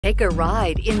Take a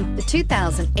ride in the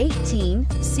 2018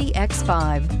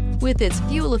 CX-5. With its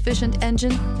fuel-efficient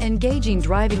engine, engaging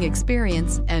driving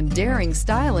experience, and daring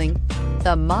styling,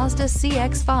 the Mazda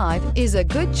CX-5 is a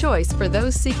good choice for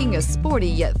those seeking a sporty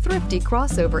yet thrifty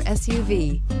crossover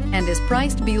SUV and is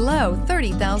priced below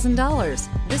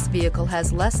 $30,000. This vehicle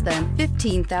has less than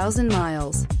 15,000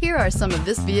 miles. Here are some of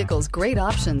this vehicle's great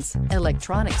options: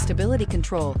 electronic stability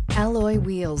control, alloy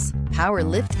wheels, power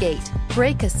liftgate,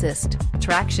 brake assist,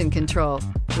 traction control,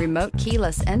 remote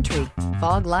keyless entry,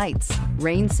 fog lights,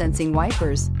 rain sensing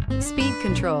wipers, speed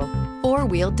control,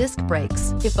 four-wheel disc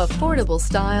brakes. If affordable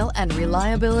style and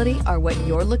reliability are what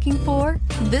you're looking for,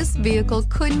 this vehicle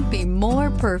couldn't be more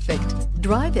perfect.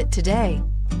 Drive it today.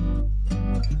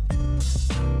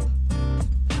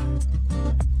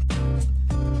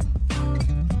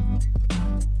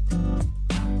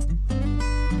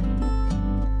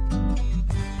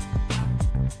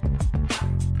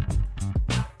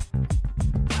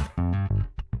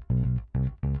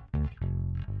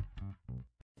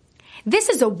 This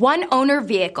is a one-owner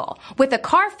vehicle with a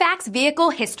Carfax Vehicle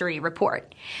History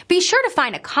Report. Be sure to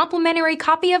find a complimentary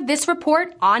copy of this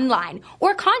report online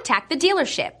or contact the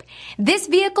dealership. This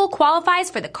vehicle qualifies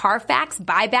for the Carfax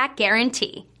Buyback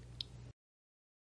Guarantee.